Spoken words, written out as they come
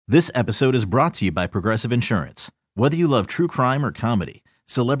This episode is brought to you by Progressive Insurance. Whether you love true crime or comedy,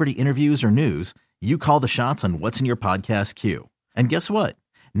 celebrity interviews or news, you call the shots on what's in your podcast queue. And guess what?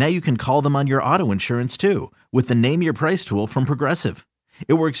 Now you can call them on your auto insurance too with the Name Your Price tool from Progressive.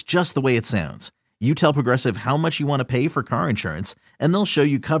 It works just the way it sounds. You tell Progressive how much you want to pay for car insurance, and they'll show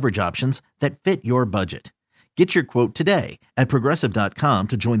you coverage options that fit your budget. Get your quote today at Progressive.com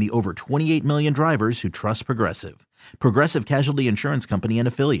to join the over 28 million drivers who trust Progressive. Progressive Casualty Insurance Company and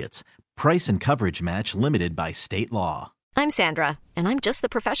Affiliates. Price and coverage match limited by state law. I'm Sandra, and I'm just the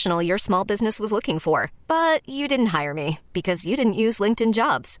professional your small business was looking for. But you didn't hire me because you didn't use LinkedIn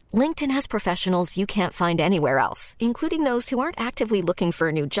Jobs. LinkedIn has professionals you can't find anywhere else, including those who aren't actively looking for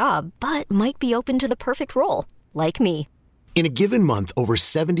a new job, but might be open to the perfect role, like me. In a given month, over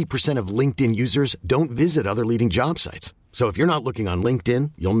 70% of LinkedIn users don't visit other leading job sites. So if you're not looking on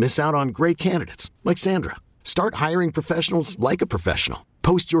LinkedIn, you'll miss out on great candidates like Sandra. Start hiring professionals like a professional.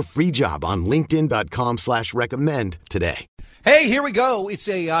 Post your free job on linkedin.com/recommend today. Hey, here we go. It's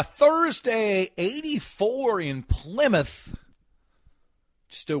a Thursday, 84 in Plymouth.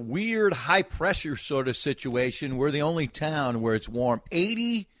 Just a weird high-pressure sort of situation. We're the only town where it's warm.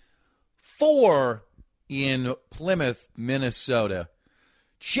 84 in Plymouth, Minnesota.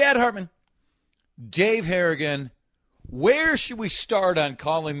 Chad Hartman, Dave Harrigan, where should we start on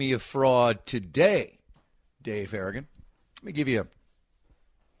calling me a fraud today, Dave Harrigan? Let me give you a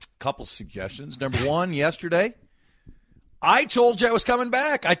couple suggestions. Number one, yesterday, I told you I was coming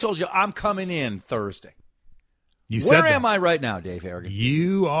back. I told you I'm coming in Thursday. Where am I right now, Dave Harrigan?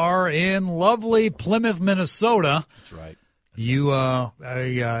 You are in lovely Plymouth, Minnesota. That's right. You,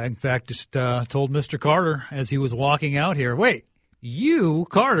 in fact, just told Mr. Carter as he was walking out here, wait, you,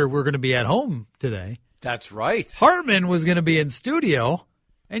 Carter, were going to be at home today. That's right. Hartman was going to be in studio,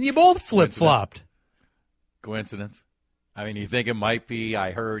 and you both flip-flopped. Coincidence? I mean, you think it might be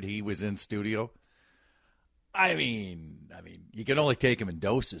I heard he was in studio? I mean, you can only take him in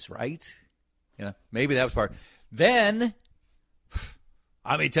doses, right? You know, maybe that was part. Then,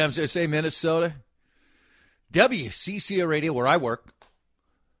 how many times did I say Minnesota? WCCO Radio, where I work,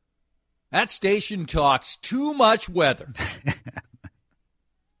 that station talks too much weather.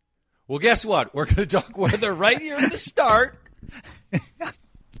 Well, guess what? We're going to talk weather right here at the start.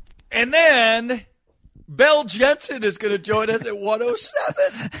 And then Bell Jensen is going to join us at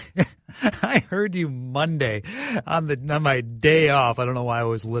 107. I heard you Monday on my day off. I don't know why I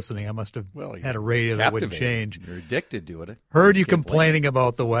was listening. I must have had a radio that wouldn't change. You're addicted to it. Heard you complaining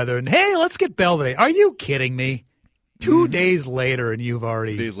about the weather. And, hey, let's get Bell today. Are you kidding me? 2 days later, and you've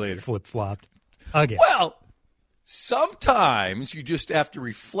already flip-flopped again. Well, sometimes you just have to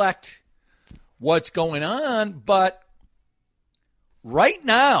reflect what's going on. But right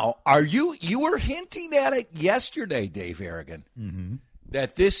now, you were hinting at it yesterday, Dave Harrigan. Mm-hmm.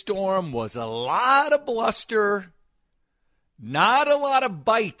 That this storm was a lot of bluster, not a lot of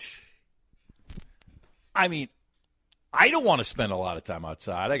bite. I mean, I don't want to spend a lot of time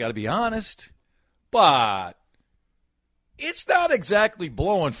outside, I got to be honest. But it's not exactly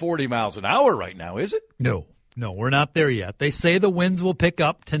blowing 40 miles an hour right now, is it? No, we're not there yet. They say the winds will pick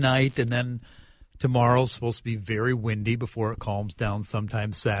up tonight, and then tomorrow's supposed to be very windy before it calms down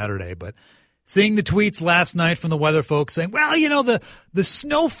sometime Saturday. But seeing the tweets last night from the weather folks saying, well, you know, the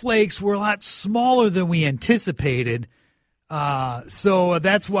snowflakes were a lot smaller than we anticipated. So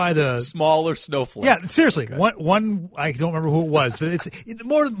that's why the smaller snowflakes. Yeah, seriously. Okay. One I don't remember who it was, but it's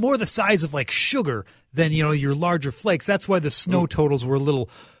more the size of like sugar than, you know, your larger flakes. That's why the snow totals were a little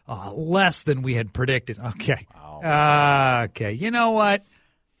less than we had predicted. Okay. Wow. Okay. You know what?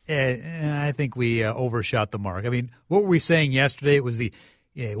 I think we overshot the mark. I mean, what were we saying yesterday? It was the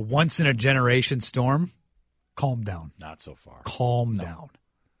once-in-a-generation storm. Calm down. Not so far. Calm down.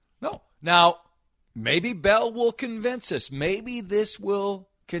 No. Now, maybe Bell will convince us. Maybe this will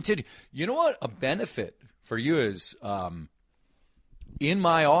continue. You know what? A benefit for you is in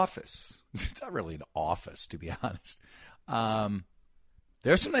my office. It's not really an office, to be honest.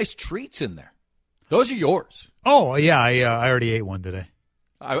 There's some nice treats in there. Those are yours. Oh, yeah. I already ate one today.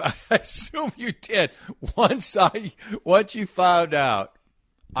 I assume you did. Once you found out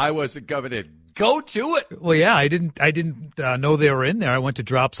I wasn't coming in. Go to it. Well, yeah, I didn't know they were in there. I went to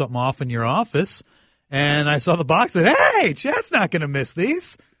drop something off in your office, and I saw the box and, hey, Chad's not going to miss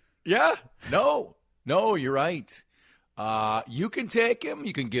these. Yeah. No, you're right. You can take him.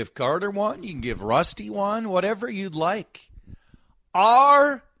 You can give Carter one. You can give Rusty one, whatever you'd like.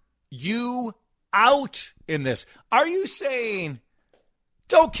 Are you out in this? Are you saying,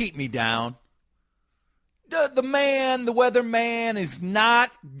 don't keep me down? The weatherman is not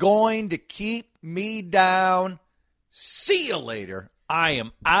going to keep me down. See you later. I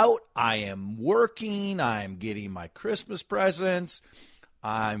am out. I am working. I'm getting my Christmas presents.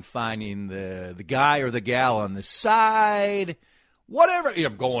 I'm finding the guy or the gal on the side. Whatever.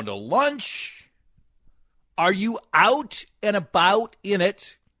 I'm going to lunch. Are you out and about in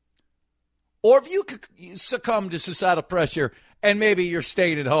it? Or if you could succumb to societal pressure and maybe you're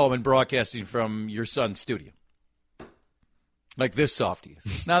staying at home and broadcasting from your son's studio. Like this softie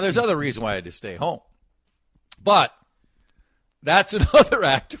is. Now, there's other reasons why I had to stay home. But that's another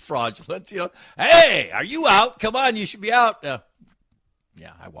act of fraudulence. Hey, are you out? Come on, you should be out. Yeah,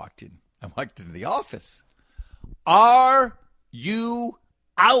 I walked into the office. Are you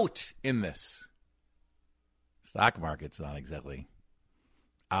out in this? Stock market's not exactly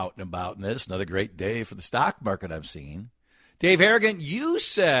out and about in this. Another great day for the stock market I'm seeing. Dave Harrigan, you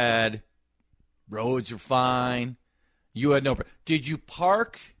said roads are fine. You had no problem. Did you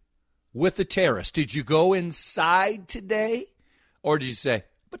park with the terrace? Did you go inside today? Or did you say,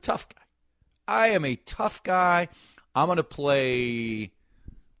 I'm a tough guy. I am a tough guy. I'm going to play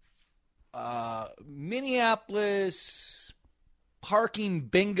Minneapolis parking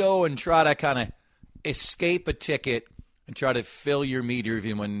bingo and try to kind of escape a ticket and try to fill your meter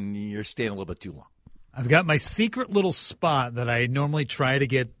even when you're staying a little bit too long. I've got my secret little spot that I normally try to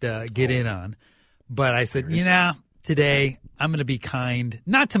get in on. But I said, today I'm going to be kind,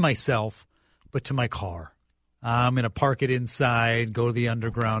 not to myself, but to my car. I'm going to park it inside, go to the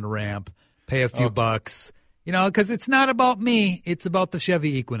underground ramp, pay a few bucks, because it's not about me. It's about the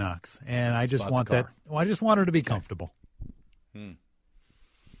Chevy Equinox. And I just want that. Well, I just want her to be comfortable.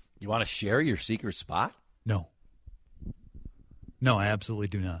 You want to share your secret spot? No. No, I absolutely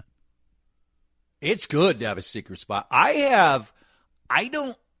do not. It's good to have a secret spot. I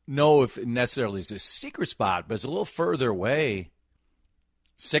don't know if it necessarily is a secret spot, but it's a little further away.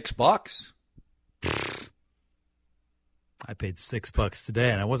 $6. I paid $6 today,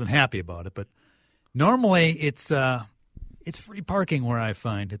 and I wasn't happy about it. But normally, it's free parking where I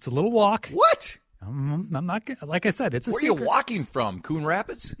find it's a little walk. What? I'm not like I said. It's a Where secret. Are you walking from? Coon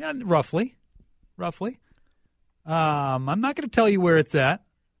Rapids? Yeah, roughly. I'm not going to tell you where it's at,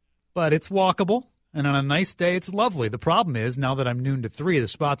 but it's walkable. And on a nice day, it's lovely. The problem is, now that I'm noon to 3, the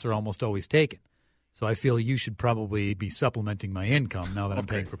spots are almost always taken. So I feel you should probably be supplementing my income now that I'm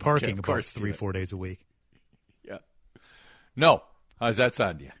paying for parking about 3-4 days a week. Yeah. No. How's that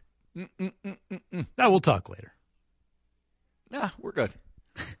sound to you? We'll talk later. Nah, we're good.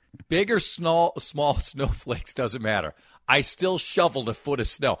 Big or small snowflakes doesn't matter. I still shoveled a foot of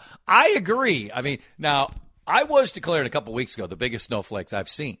snow. I agree. I mean, now, I was declared a couple weeks ago the biggest snowflakes I've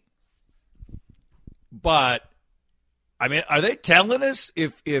seen. But, I mean, are they telling us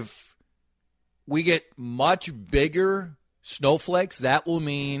if we get much bigger snowflakes, that will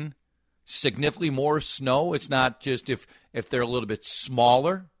mean significantly more snow? It's not just if they're a little bit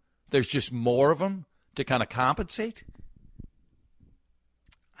smaller, there's just more of them to kind of compensate?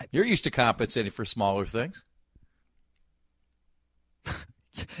 You're used to compensating for smaller things.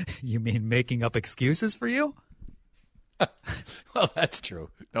 You mean making up excuses for you? Well, that's true.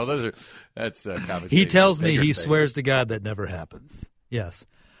 No, that's compensating. He tells me he things. Swears to God that never happens. Yes.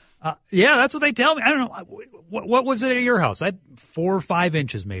 Yeah, that's what they tell me. I don't know. What was it at your house? I had 4 or 5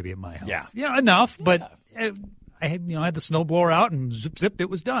 inches maybe at my house. Yeah, enough. But I had the snowblower out and zip, zip, it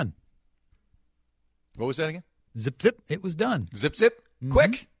was done. What was that again? Zip, zip, it was done. Zip, zip. Mm-hmm.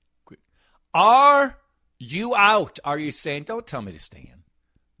 Quick. Are you out? Are you saying, don't tell me to stay in?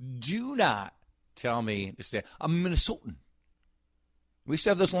 Do not tell me to stay. I'm a Minnesotan. We used to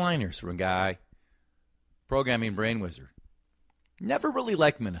have those liners from a guy, programming brain wizard. Never really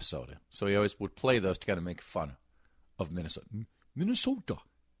liked Minnesota, so he always would play those to kind of make fun of Minnesota. Minnesota.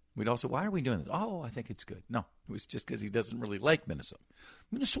 We'd also, why are we doing this? Oh, I think it's good. No, it was just because he doesn't really like Minnesota.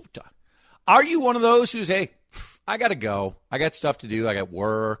 Minnesota. Are you one of those who's, hey, I got to go. I got stuff to do. I got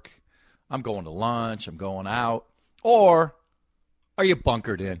work. I'm going to lunch. I'm going out. Or are you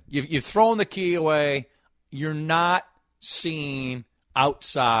bunkered in? You've thrown the key away. You're not seen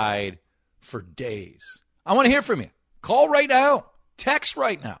outside for days. I want to hear from you. Call right now. Text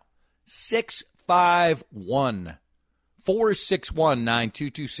right now.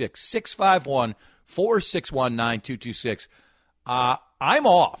 651-461-9226. 651-461-9226. I'm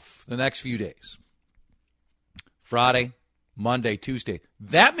off the next few days. Friday, Monday, Tuesday.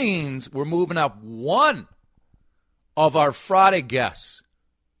 That means we're moving up one of our Friday guests.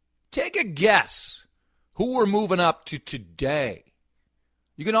 Take a guess who we're moving up to today.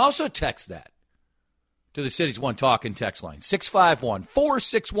 You can also text that to the City's One Talk and text line,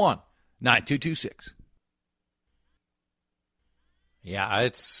 651-461-9226. Yeah,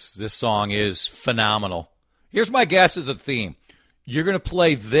 this song is phenomenal. Here's my guess as the theme. You're going to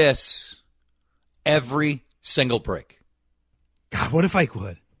play this every single break. God, what if I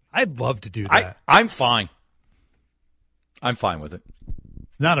could? I'd love to do that. I'm fine. I'm fine with it.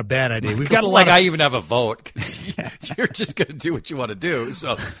 It's not a bad idea. We've got a lot like of... I even have a vote because you're just going to do what you want to do.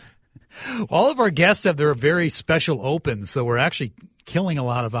 So all of our guests have their very special opens, so we're actually killing a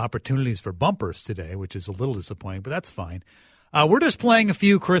lot of opportunities for bumpers today, which is a little disappointing, but that's fine. We're just playing a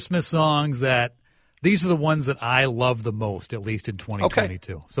few Christmas songs that these are the ones that I love the most, at least in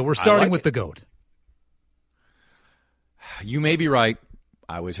 2022. Okay. So we're starting with the GOAT. You may be right.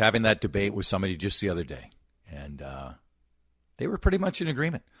 I was having that debate with somebody just the other day, and they were pretty much in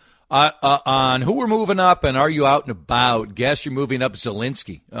agreement. On who we're moving up and are you out and about, guess you're moving up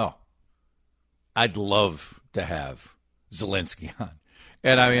Zelensky. Oh, I'd love to have Zelensky on.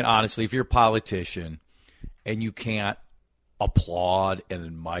 And, I mean, honestly, if you're a politician and you can't applaud and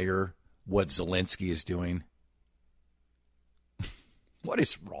admire what Zelensky is doing, what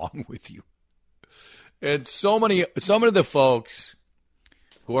is wrong with you? And so many of the folks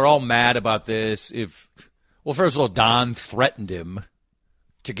who are all mad about this, first of all, Don threatened him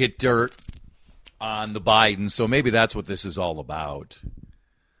to get dirt on the Biden, so maybe that's what this is all about.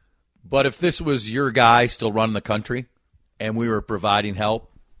 But if this was your guy still running the country and we were providing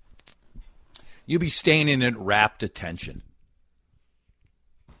help, you'd be staying in it rapt attention.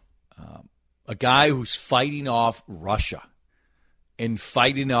 A guy who's fighting off Russia and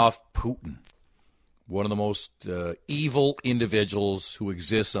fighting off Putin, one of the most evil individuals who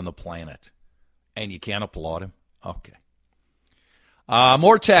exists on the planet, and you can't applaud him? Okay.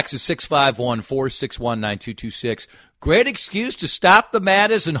 More text is 651-461-9226. Great excuse to stop the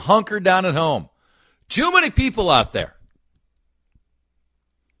madness and hunker down at home. Too many people out there.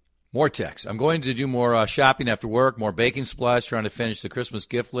 More text. I'm going to do more shopping after work, more baking supplies, trying to finish the Christmas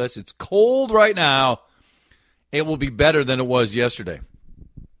gift list. It's cold right now. It will be better than it was yesterday.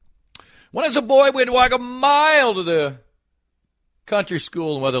 When I was a boy, we'd walk a mile to the country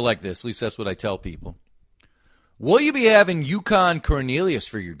school in weather like this. At least that's what I tell people. Will you be having Yukon Cornelius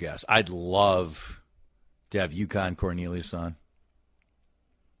for your guest? I'd love to have Yukon Cornelius on.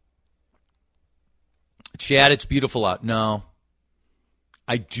 Chad, it's beautiful out. No,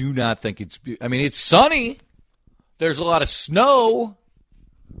 I do not think it's beautiful. I mean, it's sunny. There's a lot of snow.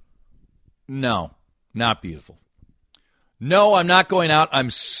 No, not beautiful. No, I'm not going out. I'm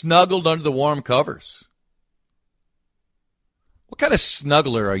snuggled under the warm covers. What kind of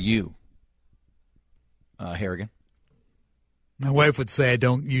snuggler are you, Harrigan? My wife would say I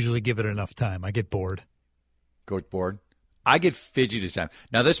don't usually give it enough time. I get bored. Go bored? I get fidgety time.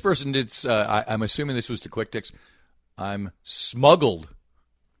 Now, this person did, I'm assuming this was the quick ticks. I'm smuggled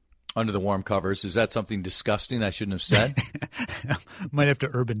under the warm covers. Is that something disgusting I shouldn't have said? Might have to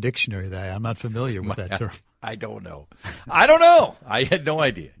Urban Dictionary that. I'm not familiar with that term. I don't know. I had no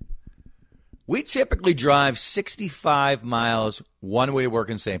idea. We typically drive 65 miles one way to work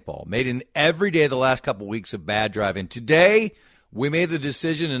in St. Paul. Made it every day the last couple of weeks of bad driving. Today, we made the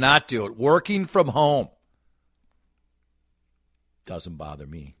decision to not do it. Working from home. Doesn't bother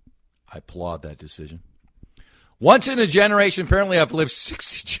me. I applaud that decision. Once in a generation, apparently I've lived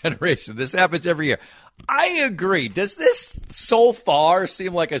 60 generations. This happens every year. I agree. Does this so far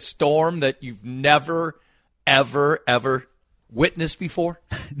seem like a storm that you've never, ever witnessed before?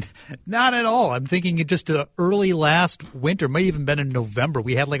 Not at all. I'm thinking it just early last winter, might even been in November.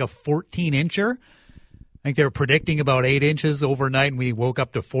 We had like a 14-incher. I think they were predicting about 8 inches overnight, and we woke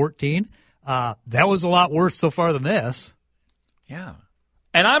up to 14. That was a lot worse so far than this. Yeah.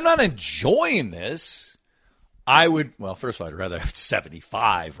 And I'm not enjoying this. First of all, I'd rather have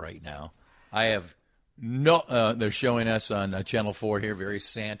 75 right now. I have they're showing us on Channel 4 here, very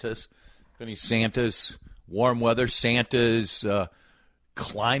Santa's. Warm weather, Santa's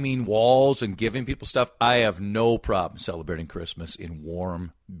climbing walls and giving people stuff. I have no problem celebrating Christmas in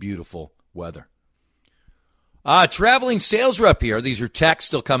warm, beautiful weather. Traveling sales rep here. These are texts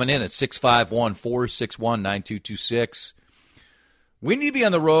still coming in at 651-461-9226. We need to be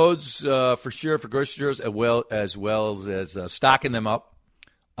on the roads for sure for grocery stores as well as stocking them up.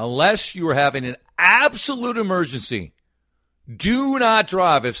 Unless you are having an absolute emergency, do not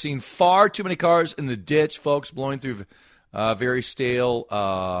drive. I've seen far too many cars in the ditch, folks, blowing through very stale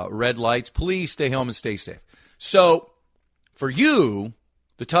red lights. Please stay home and stay safe. So for you,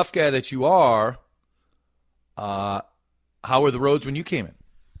 the tough guy that you are, how were the roads when you came in?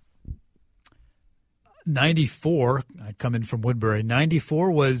 94, I come in from Woodbury. 94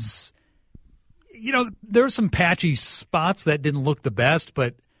 was, there were some patchy spots that didn't look the best,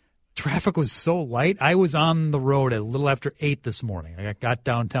 but traffic was so light. I was on the road at a little after 8 this morning. I got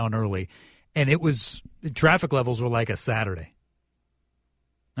downtown early, and the traffic levels were like a Saturday.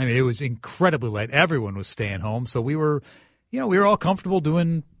 I mean, it was incredibly late. Everyone was staying home, so we were all comfortable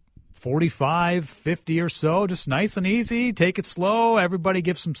doing 45, 50 or so, just nice and easy. Take it slow. Everybody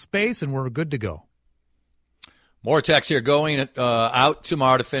give some space, and we're good to go. More texts here. Going out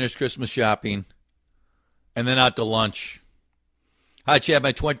tomorrow to finish Christmas shopping, and then out to lunch. Hi, Chad.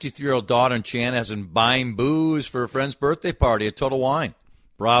 My 23-year-old daughter in Chan has been buying booze for a friend's birthday party at Total Wine.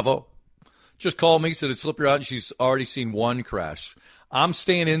 Bravo. Just called me, said it's slip her out, and she's already seen one crash. I'm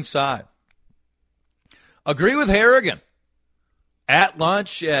staying inside. Agree with Harrigan. At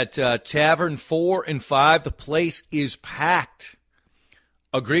lunch at Tavern 4 and 5, the place is packed.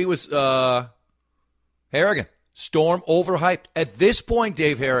 Agree with Harrigan. Storm overhyped. At this point,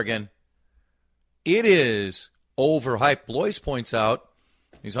 Dave Harrigan, it is overhyped. Blois points out,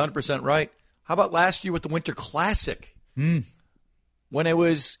 he's 100% right. How about last year with the Winter Classic? When it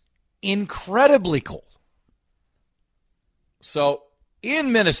was incredibly cold. So,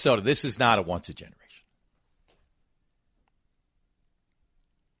 in Minnesota, this is not a once-a-generation.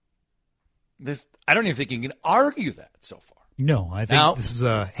 I don't even think you can argue that so far. No, I think this is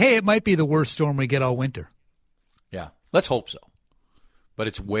it might be the worst storm we get all winter. Yeah, let's hope so. But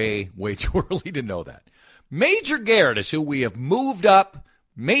it's way, way too early to know that. Major Garrett is who we have moved up.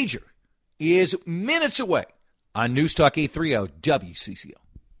 Major is minutes away on News Talk 830 WCCO.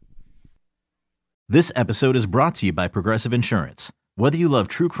 This episode is brought to you by Progressive Insurance. Whether you love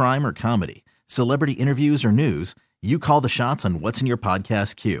true crime or comedy, celebrity interviews or news, you call the shots on what's in your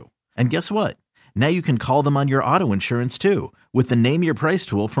podcast queue. And guess what? Now you can call them on your auto insurance too with the Name Your Price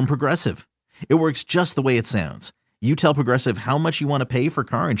tool from Progressive. It works just the way it sounds. You tell Progressive how much you want to pay for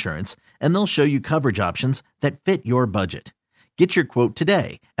car insurance, and they'll show you coverage options that fit your budget. Get your quote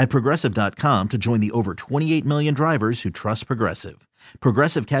today at Progressive.com to join the over 28 million drivers who trust Progressive.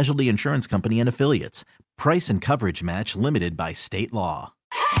 Progressive Casualty Insurance Company and Affiliates. Price and coverage match limited by state law.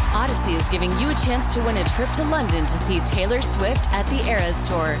 Odyssey is giving you a chance to win a trip to London to see Taylor Swift at the Eras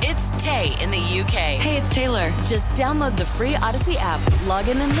Tour. It's Tay in the UK. Hey, it's Taylor. Just download the free Odyssey app, log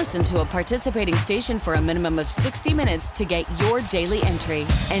in and listen to a participating station for a minimum of 60 minutes to get your daily entry.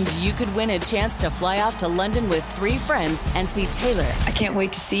 And you could win a chance to fly off to London with 3 friends and see Taylor. I can't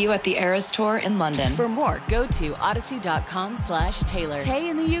wait to see you at the Eras Tour in London. For more, go to odyssey.com/Taylor. Tay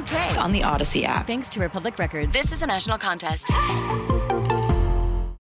in the UK. It's on the Odyssey app. Thanks to Republic Records. This is a national contest.